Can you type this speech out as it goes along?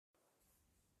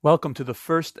Welcome to the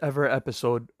first ever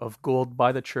episode of Gold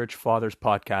by the Church Fathers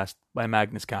podcast by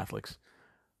Magnus Catholics.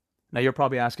 Now, you're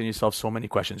probably asking yourself so many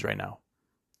questions right now.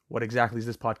 What exactly is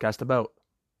this podcast about?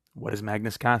 What is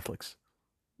Magnus Catholics?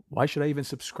 Why should I even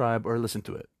subscribe or listen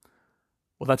to it?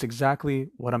 Well, that's exactly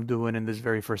what I'm doing in this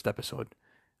very first episode.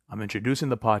 I'm introducing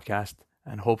the podcast,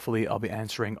 and hopefully, I'll be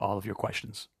answering all of your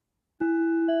questions.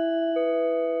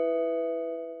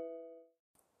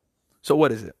 So,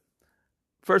 what is it?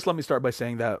 First, let me start by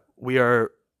saying that we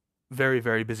are very,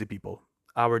 very busy people.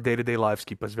 Our day to day lives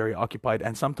keep us very occupied,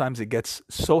 and sometimes it gets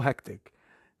so hectic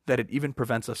that it even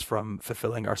prevents us from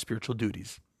fulfilling our spiritual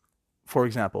duties. For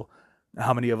example,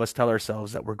 how many of us tell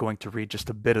ourselves that we're going to read just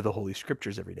a bit of the Holy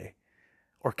Scriptures every day,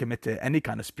 or commit to any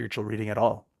kind of spiritual reading at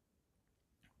all?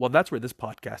 Well, that's where this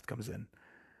podcast comes in.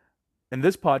 In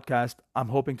this podcast, I'm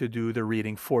hoping to do the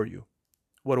reading for you.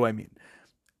 What do I mean?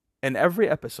 In every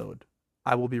episode,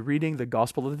 I will be reading the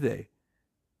Gospel of the day,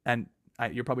 and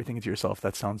you're probably thinking to yourself,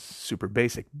 that sounds super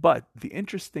basic. But the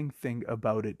interesting thing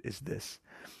about it is this: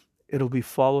 it'll be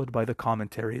followed by the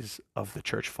commentaries of the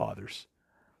church fathers.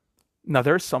 Now,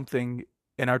 there's something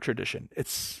in our tradition.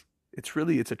 It's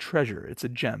a treasure. It's a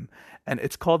gem, and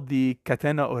it's called the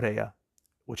catena aurea,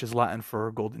 which is Latin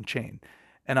for golden chain.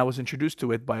 And I was introduced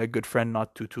to it by a good friend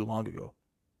not too long ago.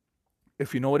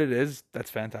 If you know what it is,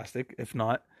 that's fantastic. If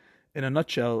not, in a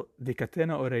nutshell, the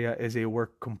catena aurea is a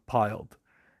work compiled.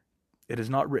 It is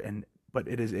not written, but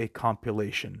it is a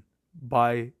compilation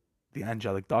by the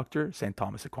angelic doctor, St.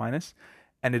 Thomas Aquinas,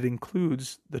 and it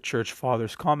includes the church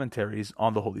fathers' commentaries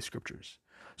on the Holy Scriptures.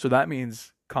 So that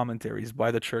means commentaries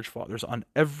by the church fathers on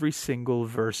every single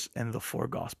verse in the four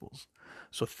Gospels.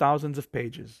 So thousands of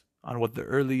pages on what the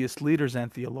earliest leaders and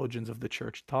theologians of the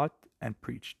church taught and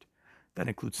preached. That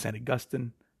includes St.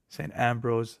 Augustine, St.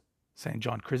 Ambrose, St.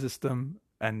 John Chrysostom,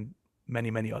 and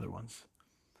many, many other ones.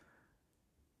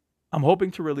 I'm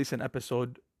hoping to release an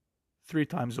episode 3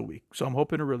 times a week. So I'm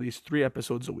hoping to release 3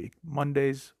 episodes a week: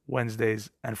 Mondays, Wednesdays,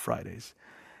 and Fridays.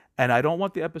 And I don't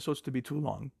want the episodes to be too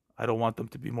long. I don't want them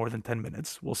to be more than 10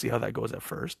 minutes. We'll see how that goes at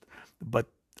first. But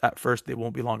at first, they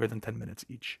won't be longer than 10 minutes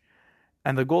each.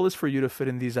 And the goal is for you to fit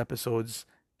in these episodes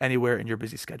anywhere in your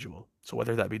busy schedule. So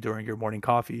whether that be during your morning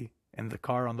coffee, in the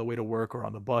car on the way to work, or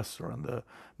on the bus, or on the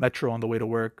metro on the way to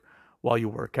work, while you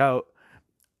work out.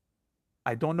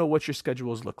 I don't know what your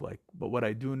schedules look like, but what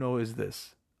I do know is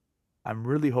this: I'm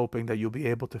really hoping that you'll be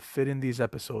able to fit in these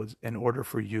episodes in order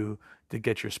for you to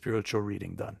get your spiritual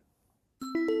reading done.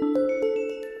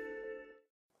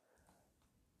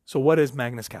 So, what is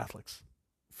Magnus Catholics?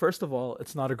 First of all,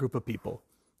 it's not a group of people.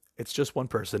 It's just one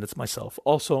person. It's myself.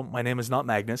 Also, my name is not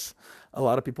Magnus. A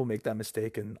lot of people make that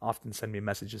mistake and often send me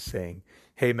messages saying,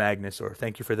 "Hey, Magnus," or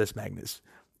 "Thank you for this, Magnus."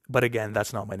 But again,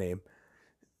 that's not my name.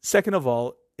 Second of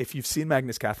all, if you've seen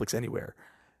Magnus Catholics anywhere,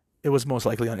 it was most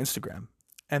likely on Instagram.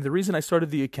 And the reason I started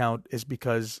the account is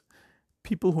because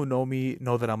people who know me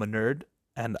know that I'm a nerd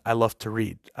and I love to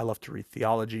read. I love to read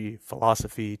theology,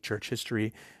 philosophy, church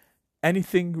history,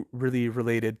 anything really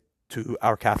related to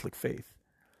our Catholic faith.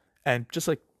 And just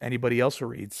like anybody else who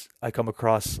reads, I come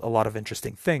across a lot of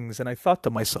interesting things, and I thought to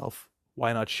myself,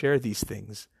 why not share these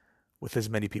things with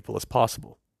as many people as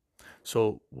possible?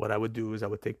 So what I would do is I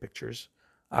would take pictures,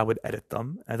 I would edit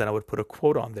them, and then I would put a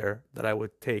quote on there that I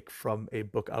would take from a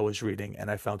book I was reading and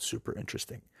I found super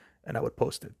interesting, and I would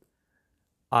post it.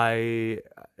 I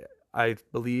I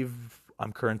believe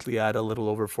I'm currently at a little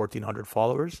over 1,400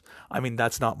 followers. I mean,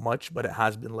 that's not much, but it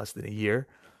has been less than a year.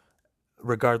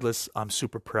 Regardless, I'm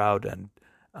super proud, and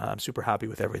I'm super happy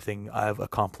with everything I've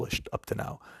accomplished up to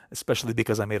now, especially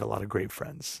because I made a lot of great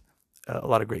friends, a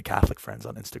lot of great Catholic friends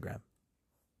on Instagram.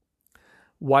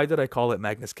 Why did I call it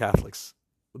Magnus Catholics?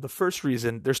 The first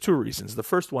reason, there's two reasons. The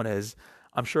first one is,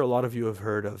 I'm sure a lot of you have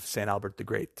heard of St. Albert the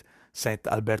Great, St.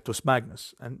 Albertus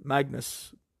Magnus. And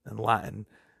Magnus in Latin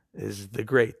is the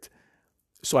great.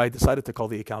 So I decided to call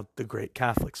the account The Great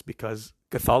Catholics because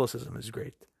Catholicism is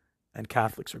great and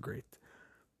Catholics are great.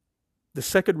 The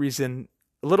second reason,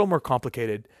 a little more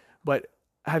complicated, but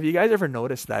have you guys ever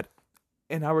noticed that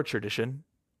in our tradition,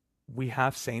 we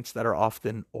have saints that are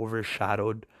often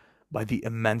overshadowed by the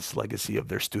immense legacy of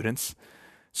their students?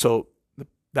 So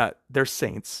that they're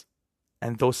saints,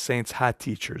 and those saints had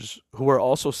teachers who were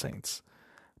also saints,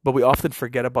 but we often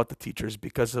forget about the teachers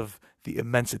because of the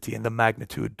immensity and the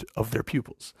magnitude of their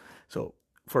pupils. So,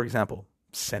 for example,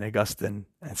 St. Augustine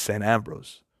and St.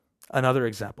 Ambrose. Another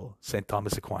example, St.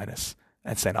 Thomas Aquinas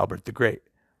and St. Albert the Great.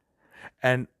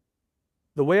 And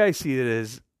the way I see it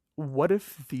is, what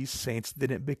if these saints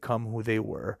didn't become who they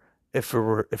were if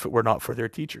it were not for their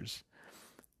teachers?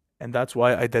 And that's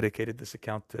why I dedicated this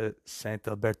account to Saint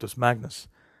Albertus Magnus.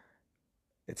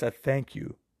 It's a thank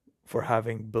you for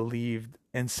having believed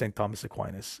in St. Thomas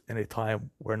Aquinas in a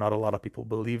time where not a lot of people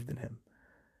believed in him,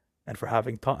 and for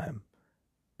having time,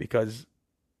 because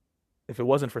if it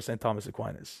wasn't for St. Thomas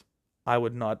Aquinas, I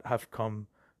would not have come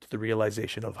to the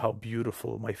realization of how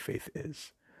beautiful my faith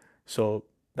is. So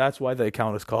that's why the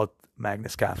account is called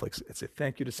Magnus Catholics. It's a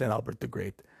thank you to St. Albert the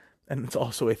Great, and it's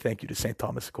also a thank you to St.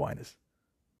 Thomas Aquinas.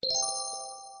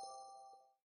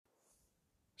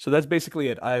 So that's basically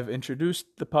it. I've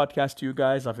introduced the podcast to you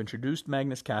guys. I've introduced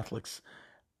Magnus Catholics.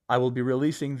 I will be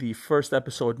releasing the first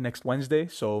episode next Wednesday,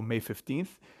 so May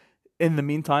 15th. In the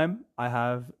meantime, I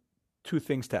have two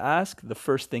things to ask. The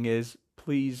first thing is,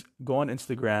 please go on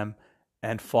Instagram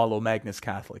and follow Magnus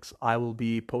Catholics. I will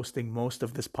be posting most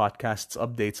of this podcast's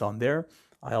updates on there.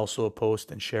 I also post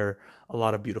and share a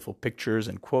lot of beautiful pictures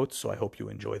and quotes, so I hope you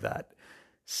enjoy that.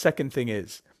 Second thing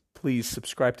is, please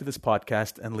subscribe to this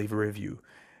podcast and leave a review.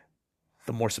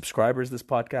 The more subscribers this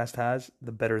podcast has,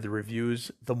 the better the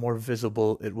reviews, the more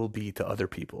visible it will be to other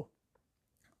people.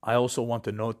 I also want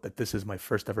to note that this is my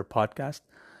first ever podcast.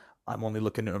 I'm only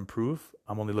looking to improve.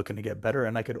 I'm only looking to get better,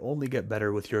 and I could only get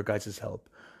better with your guys' help.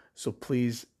 So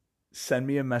please send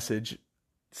me a message.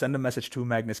 Send a message to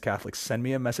Magnus Catholics. Send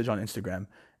me a message on Instagram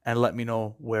and let me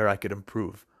know where I could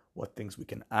improve, what things we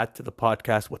can add to the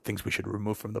podcast, what things we should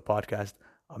remove from the podcast.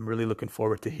 I'm really looking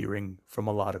forward to hearing from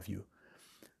a lot of you.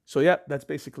 So yeah, that's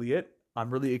basically it.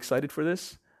 I'm really excited for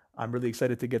this. I'm really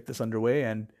excited to get this underway,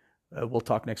 and we'll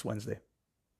talk next Wednesday.